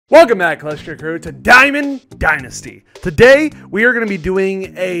Welcome back, Kleschka Crew, to Diamond Dynasty. Today, we are going to be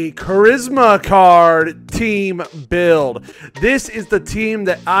doing a Charisma card team build. This is the team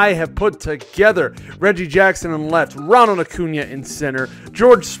that I have put together. Reggie Jackson in left, Ronald Acuna in center,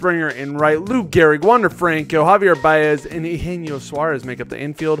 George Springer in right, Lou Gehrig, Wander Franco, Javier Baez, and Eugenio Suarez make up the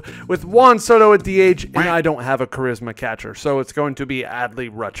infield, with Juan Soto at DH, and I don't have a Charisma catcher, so it's going to be Adley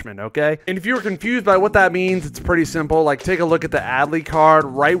Rutschman, okay? And if you were confused by what that means, it's pretty simple. Like, take a look at the Adley card.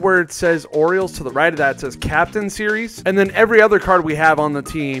 Right where it says Orioles, to the right of that, it says Captain Series. And then every other card we have on the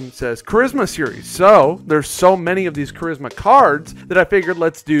team says Charisma Series. So there's so many of these Charisma cards that I figured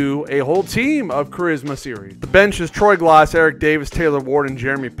let's do a whole team of Charisma Series. The bench is Troy Glass, Eric Davis, Taylor Ward, and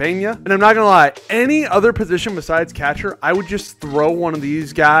Jeremy Pena. And I'm not going to lie, any other position besides catcher, I would just throw one of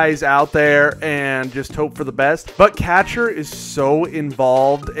these guys out there and just hope for the best. But catcher is so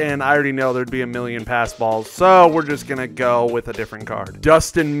involved, and I already know there'd be a million pass balls. So we're just going to go with a different card.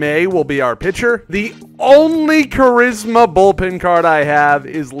 Dustin May will be our pitcher. The only Charisma bullpen card I have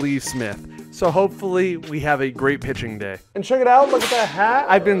is Lee Smith. So hopefully we have a great pitching day. And check it out, look at that hat.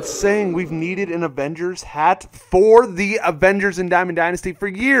 I've been saying we've needed an Avengers hat for the Avengers in Diamond Dynasty for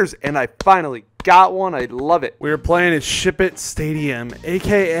years, and I finally got one. I love it. We're playing at Ship It Stadium,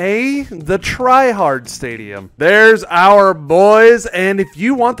 aka the Try Hard Stadium. There's our boys, and if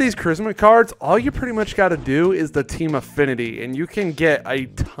you want these Charisma cards, all you pretty much got to do is the team affinity, and you can get a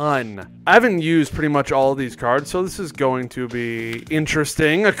ton. I haven't used pretty much all of these cards, so this is going to be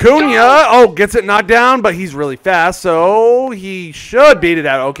interesting. Acuna, oh, gets it knocked down, but he's really fast, so he should beat it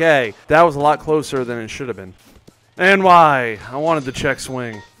out. Okay, that was a lot closer than it should have been. And why? I wanted the check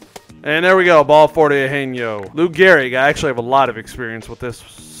swing. And there we go, ball 4 to Eugenio. Lou Gehrig, I actually have a lot of experience with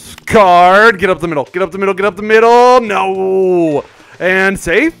this card. Get up the middle, get up the middle, get up the middle. No. And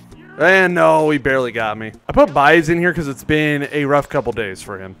safe. And no, he barely got me. I put Baez in here because it's been a rough couple days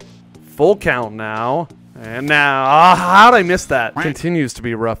for him. Full count now. And now, how'd I miss that? Continues to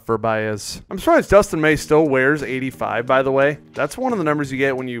be rough for Baez. I'm surprised Dustin May still wears 85, by the way. That's one of the numbers you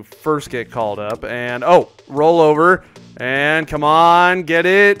get when you first get called up. And, oh, roll over. And come on, get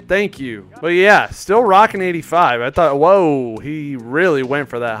it. Thank you. But yeah, still rocking 85. I thought, whoa, he really went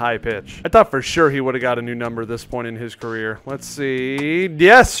for that high pitch. I thought for sure he would have got a new number at this point in his career. Let's see.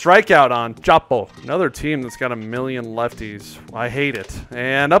 Yes, strikeout on Chapo. Another team that's got a million lefties. I hate it.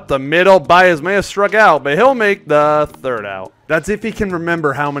 And up the middle, Baez may have struck out, but he'll make the third out. That's if he can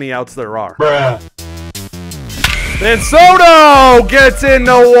remember how many outs there are. Bruh. And Soto gets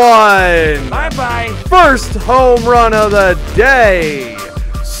into one. Bye-bye. First home run of the day.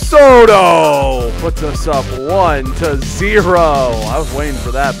 Soto puts us up 1-0. I was waiting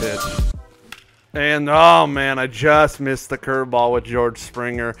for that pitch. And, oh, man, I just missed the curveball with George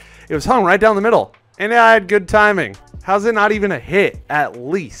Springer. It was hung right down the middle, and I had good timing. How's it not even a hit, at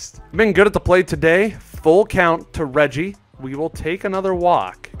least? I've been good at the plate today. Full count to Reggie. We will take another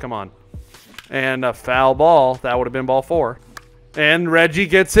walk. Come on. And a foul ball. That would have been ball 4. And Reggie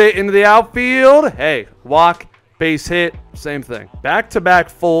gets it into the outfield. Hey, walk, base hit, same thing. Back-to-back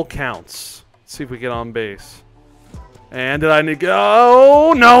full counts. Let's see if we get on base. And did I need to go?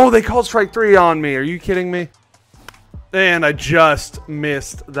 Oh, no, they called strike 3 on me. Are you kidding me? And I just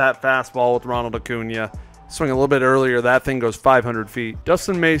missed that fastball with Ronald Acuna. Swing a little bit earlier, that thing goes 500 feet.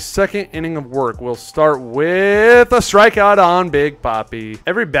 Dustin May's second inning of work will start with a strikeout on Big Papi.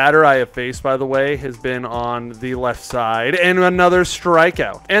 Every batter I have faced, by the way, has been on the left side, and another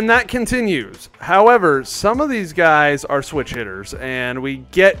strikeout. And that continues. However, some of these guys are switch hitters, and we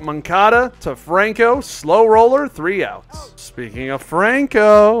get Moncada to Franco, slow roller, 3 outs. Speaking of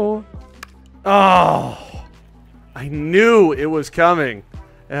Franco, oh, I knew it was coming.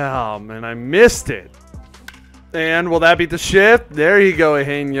 Oh, man, I missed it. And will that beat the shift? There you go,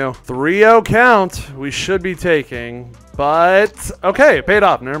 Eugenio. 3-0 count we should be taking. But, okay, it paid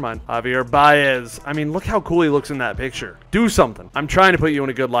off. Never mind. Javier Baez. I mean, look how cool he looks in that picture. Do something. I'm trying to put you in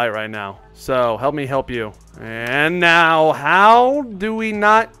a good light right now. So, help me help you. And now, how do we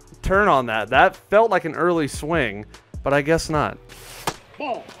not turn on that? That felt like an early swing, but I guess not.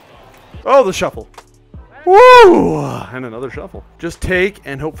 Oh, the shuffle. Woo! And another shuffle. Just take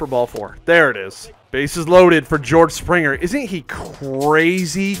and hope for ball 4. There it is. Bases loaded for George Springer. Isn't he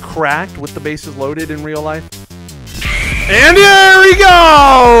crazy cracked with the bases loaded in real life? And there he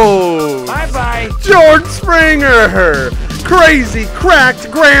goes! Bye-bye. George Springer! Crazy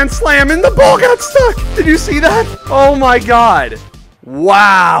cracked grand slam and the ball got stuck. Did you see that? Oh my God.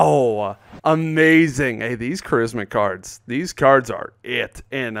 Wow. Amazing. Hey, these Charisma cards. These cards are it.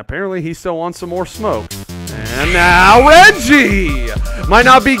 And apparently he still wants some more smoke. And now Reggie! Might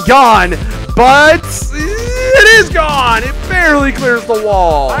not be gone, but it is gone. It barely clears the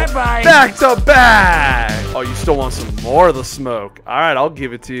wall. Bye-bye. Back to back. Oh, you still want some more of the smoke. All right, I'll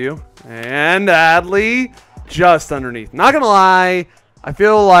give it to you. And Adley just underneath. Not going to lie, I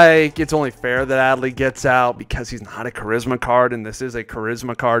feel like it's only fair that Adley gets out because he's not a charisma card, and this is a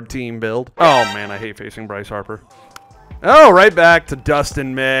charisma card team build. Oh, man, I hate facing Bryce Harper. Oh, right back to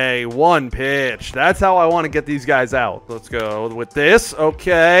Dustin May. One pitch. That's how I want to get these guys out. Let's go with this.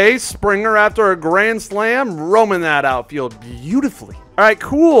 Okay. Springer after a grand slam. Roaming that outfield beautifully. All right,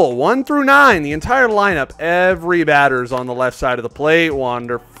 cool. 1 through 9. The entire lineup. Every batter's on the left side of the plate.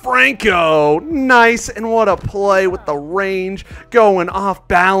 Wander Franco. Nice. And what a play with the range going off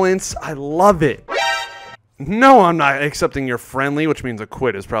balance. I love it. No, I'm not accepting your friendly, which means a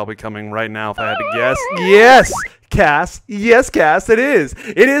quit is probably coming right now if I had to guess. Yes, Cass. Yes, Cass, it is.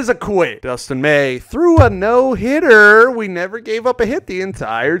 It is a quit. Dustin May threw a no-hitter. We never gave up a hit the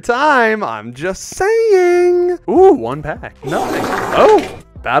entire time. I'm just saying. Ooh, one pack. Nothing. Oh,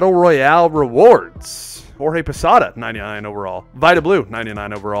 Battle Royale rewards. Jorge Posada, 99 overall. Vita Blue,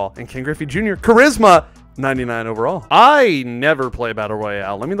 99 overall. And Ken Griffey Jr., Charisma, 99 overall. I never play Battle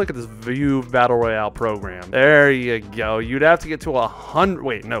Royale. Let me look at this View Battle Royale program. There you go. You'd have to get to 100.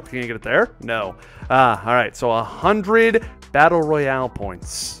 Wait, no. Can you get it there? No. All right. So 100 Battle Royale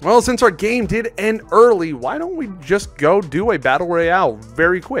points. Well, since our game did end early, why don't we just go do a Battle Royale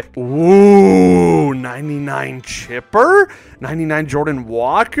very quick? Ooh, 99 Chipper? 99 Jordan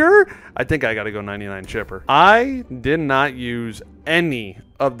Walker? I think I got to go 99 Chipper. I did not use any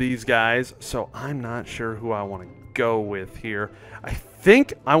of these guys, so I'm not sure who I want to go with here. I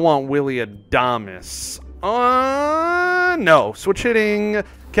think I want Willie Adames. No. Switch hitting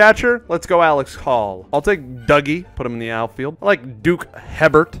catcher. Let's go Alex Hall. I'll take Dougie. Put him in the outfield. I like Duke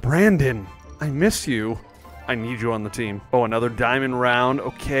Hebert. Brandon, I miss you. I need you on the team. Oh, another diamond round.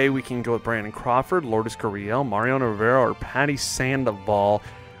 Okay, we can go with Brandon Crawford, Lourdes Gurriel, Mariano Rivera, or Patty Sandoval.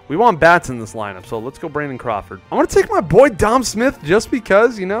 We want bats in this lineup, so let's go Brandon Crawford. I'm going to take my boy Dom Smith just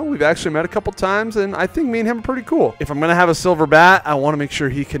because, you know, we've actually met a couple times, and I think me and him are pretty cool. If I'm going to have a silver bat, I want to make sure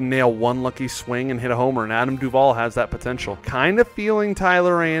he can nail one lucky swing and hit a homer, and Adam Duvall has that potential. Kind of feeling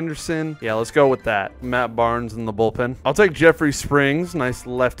Tyler Anderson. Yeah, let's go with that. Matt Barnes in the bullpen. I'll take Jeffrey Springs. Nice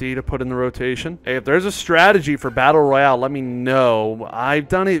lefty to put in the rotation. Hey, if there's a strategy for Battle Royale, let me know. I've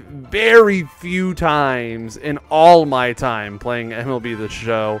done it very few times in all my time playing MLB The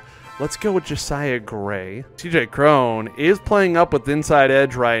Show. Let's go with Josiah Gray. TJ Crone is playing up with inside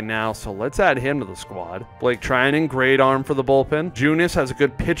edge right now, so let's add him to the squad. Blake Trinan, great arm for the bullpen. Junis has a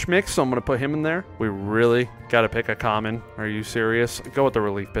good pitch mix, so I'm going to put him in there. We really got to pick a common. Are you serious? Go with the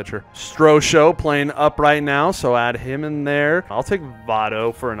relief pitcher. Strosho playing up right now, so add him in there. I'll take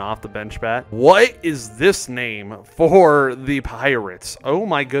Votto for an off-the-bench bat. What is this name for the Pirates? Oh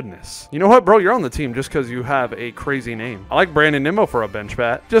my goodness. You know what, bro? You're on the team just because you have a crazy name. I like Brandon Nimmo for a bench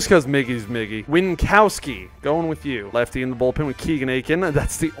bat, just because Miggy's Miggy. Winkowski, going with you. Lefty in the bullpen with Keegan Aiken.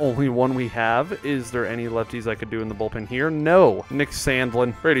 That's the only one we have. Is there any lefties I could do in the bullpen here? No. Nick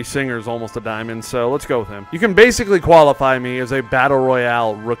Sandlin. Brady Singer's almost a diamond, so let's go with him. You can basically qualify me as a Battle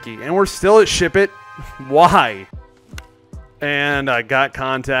Royale rookie, and we're still at Ship It. Why? And I got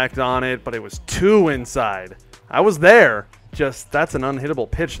contact on it, but it was 2 inside. I was there. Just, that's an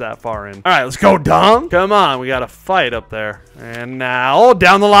unhittable pitch that far in. All right, let's go, Dom. Come on, we got a fight up there. And now,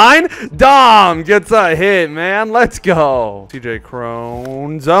 down the line, Dom gets a hit, man. Let's go. TJ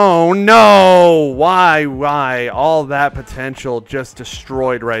Crone, zone. No, why? All that potential just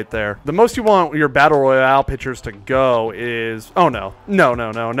destroyed right there. The most you want your Battle Royale pitchers to go is, oh no.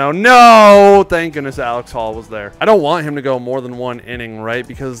 No. Thank goodness Alex Hall was there. I don't want him to go more than 1 inning, right?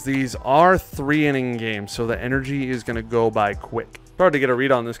 Because these are 3-inning games, so the energy is going to go by quick. It's hard to get a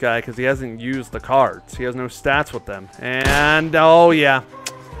read on this guy because he hasn't used the cards. He has no stats with them. And, oh yeah,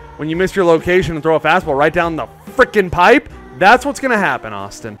 when you miss your location and throw a fastball right down the freaking pipe, that's what's going to happen,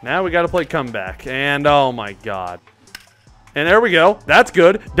 Austin. Now we got to play comeback. And, oh my God. And there we go. That's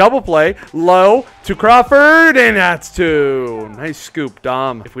good. Double play. Low to Crawford, and that's 2. Nice scoop,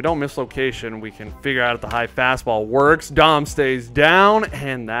 Dom. If we don't miss location, we can figure out if the high fastball works. Dom stays down,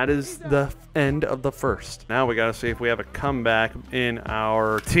 and that is the end of the first. Now we got to see if we have a comeback in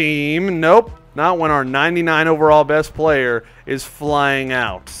our team. Nope. Not when our 99 overall best player is flying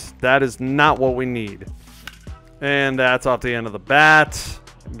out. That is not what we need. And that's off the end of the bat.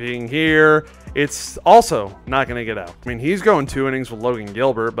 Being here, it's also not going to get out. I mean, he's going 2 innings with Logan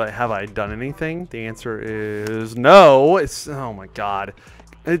Gilbert, but have I done anything? The answer is no. It's, oh my God.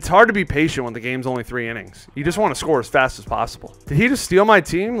 It's hard to be patient when the game's only 3 innings. You just want to score as fast as possible. Did he just steal my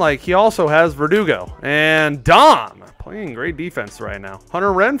team? Like, he also has Verdugo and Dom playing great defense right now. Hunter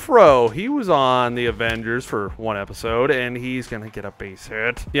Renfroe, he was on the Avengers for 1 episode, and he's going to get a base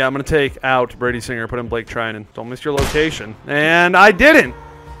hit. Yeah, I'm going to take out Brady Singer, put in Blake Trinan. Don't miss your location. And I didn't,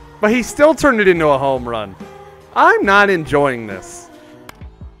 but he still turned it into a home run. I'm not enjoying this.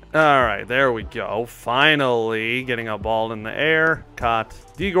 All right, there we go. Finally getting a ball in the air. Caught.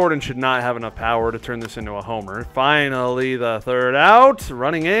 D. Gordon should not have enough power to turn this into a homer. Finally, the 3rd out.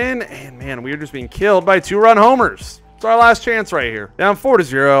 Running in. And, man, we are just being killed by 2-run homers. It's our last chance right here. Down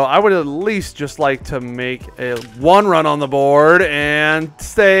 4-0. I would at least just like to make a 1 run on the board and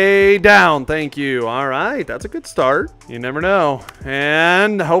stay down. Thank you. All right, that's a good start. You never know.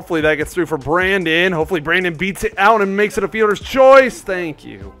 And hopefully that gets through for Brandon. Hopefully Brandon beats it out and makes it a fielder's choice. Thank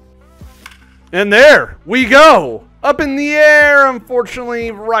you. And there we go. Up in the air,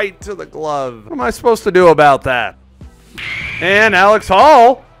 unfortunately, right to the glove. What am I supposed to do about that? And Alex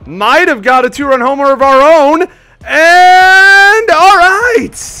Hall might have got a 2-run homer of our own. And all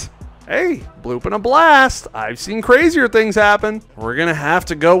right. Hey, bloop and a blast. I've seen crazier things happen. We're going to have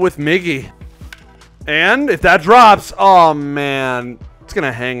to go with Miggy. And if that drops, oh, man, it's going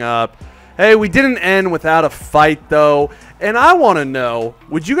to hang up. Hey, we didn't end without a fight, though. And I want to know,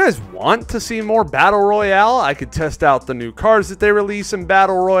 would you guys want to see more Battle Royale? I could test out the new cards that they release in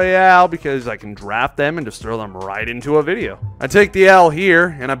Battle Royale because I can draft them and just throw them right into a video. I take the L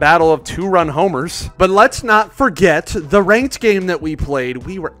here in a battle of 2-run homers. But let's not forget the ranked game that we played.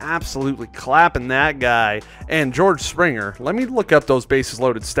 We were absolutely clapping that guy. And George Springer, let me look up those bases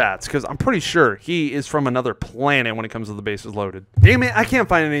loaded stats because I'm pretty sure he is from another planet when it comes to the bases loaded. Damn it, I can't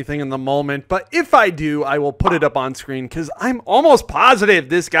find anything in the moment. But if I do, I will put it up on screen because I'm almost positive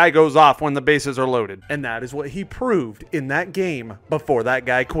this guy goes off when the bases are loaded. And that is what he proved in that game before that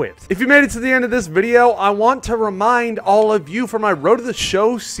guy quit. If you made it to the end of this video, I want to remind all of you for my Road to the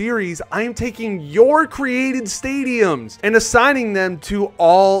Show series, I am taking your created stadiums and assigning them to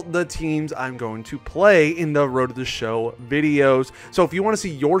all the teams I'm going to play in the Road to the Show videos. So if you want to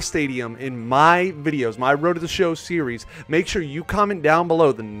see your stadium in my videos, my Road to the Show series, make sure you comment down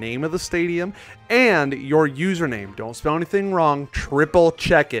below the name of the stadium and your username. Don't spell anything wrong. Triple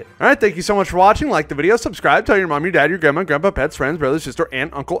check it. All right, thank you so much for watching. Like the video, subscribe, tell your mom, your dad, your grandma, grandpa, pets, friends, brother, sister,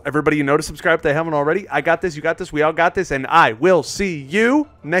 aunt, uncle, everybody you know to subscribe if they haven't already. I got this, you got this, we all got this, and I will see you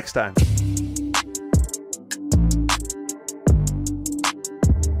next time.